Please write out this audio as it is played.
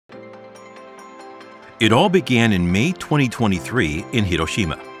It all began in May 2023 in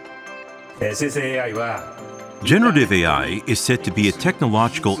Hiroshima. Generative AI is said to be a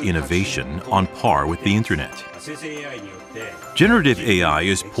technological innovation on par with the Internet. Generative AI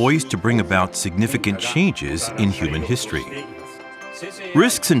is poised to bring about significant changes in human history.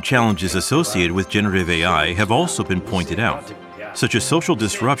 Risks and challenges associated with generative AI have also been pointed out, such as social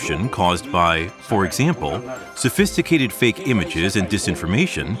disruption caused by, for example, sophisticated fake images and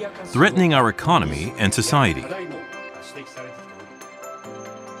disinformation threatening our economy and society.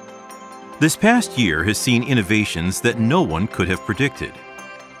 This past year has seen innovations that no one could have predicted.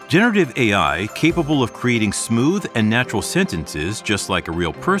 Generative AI, capable of creating smooth and natural sentences just like a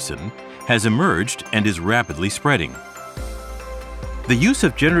real person, has emerged and is rapidly spreading. The use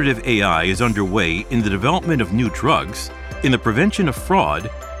of generative AI is underway in the development of new drugs, in the prevention of fraud,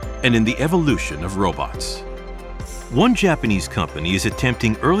 and in the evolution of robots. One Japanese company is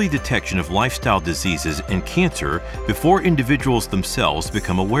attempting early detection of lifestyle diseases and cancer before individuals themselves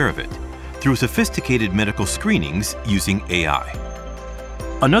become aware of it, through sophisticated medical screenings using AI.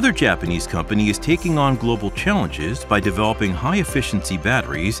 Another Japanese company is taking on global challenges by developing high-efficiency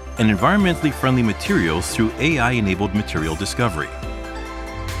batteries and environmentally friendly materials through AI-enabled material discovery.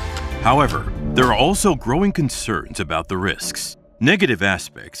 However, there are also growing concerns about the risks. Negative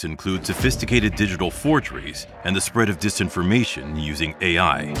aspects include sophisticated digital forgeries and the spread of disinformation using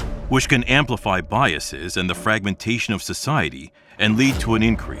AI, which can amplify biases and the fragmentation of society and lead to an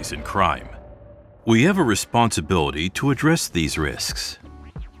increase in crime. We have a responsibility to address these risks.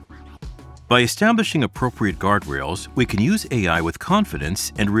 By establishing appropriate guardrails, we can use AI with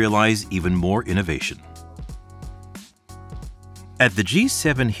confidence and realize even more innovation. At the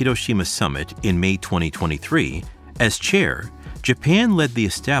G7 Hiroshima Summit in May 2023, as chair, Japan led the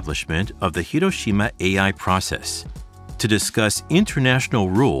establishment of the Hiroshima AI Process to discuss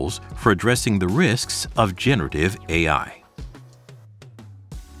international rules for addressing the risks of generative AI.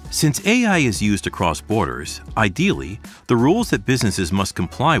 Since AI is used across borders, ideally, the rules that businesses must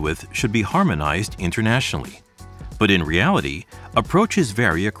comply with should be harmonized internationally. But in reality, approaches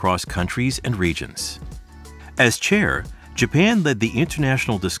vary across countries and regions. As chair, Japan led the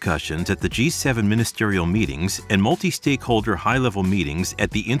international discussions at the G7 ministerial meetings and multi-stakeholder high-level meetings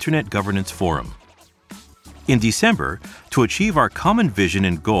at the Internet Governance Forum. In December, to achieve our common vision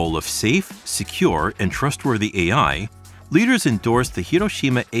and goal of safe, secure, and trustworthy AI, leaders endorsed the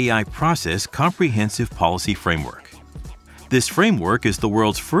Hiroshima AI Process Comprehensive Policy Framework. This framework is the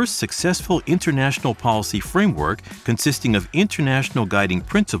world's first successful international policy framework consisting of international guiding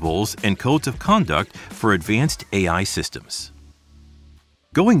principles and codes of conduct for advanced AI systems.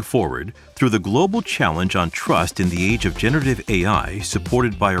 Going forward, through the global challenge on trust in the age of generative AI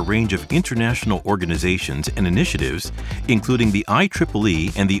supported by a range of international organizations and initiatives, including the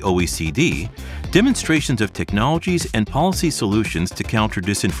IEEE and the OECD, demonstrations of technologies and policy solutions to counter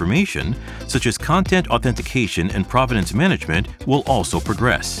disinformation, such as content authentication and provenance management, will also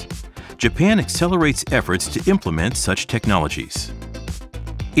progress. Japan accelerates efforts to implement such technologies.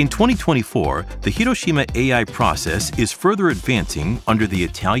 In 2024, the Hiroshima AI process is further advancing under the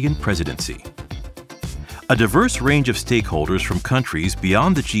Italian presidency. A diverse range of stakeholders from countries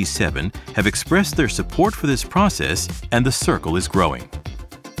beyond the G7 have expressed their support for this process, and the circle is growing.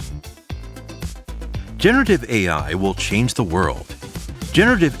 Generative AI will change the world.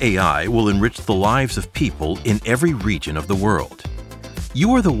 Generative AI will enrich the lives of people in every region of the world.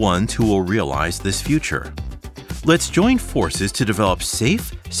 You are the ones who will realize this future. Let's join forces to develop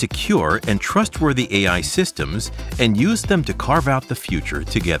safe, secure, and trustworthy AI systems and use them to carve out the future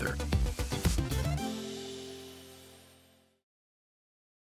together.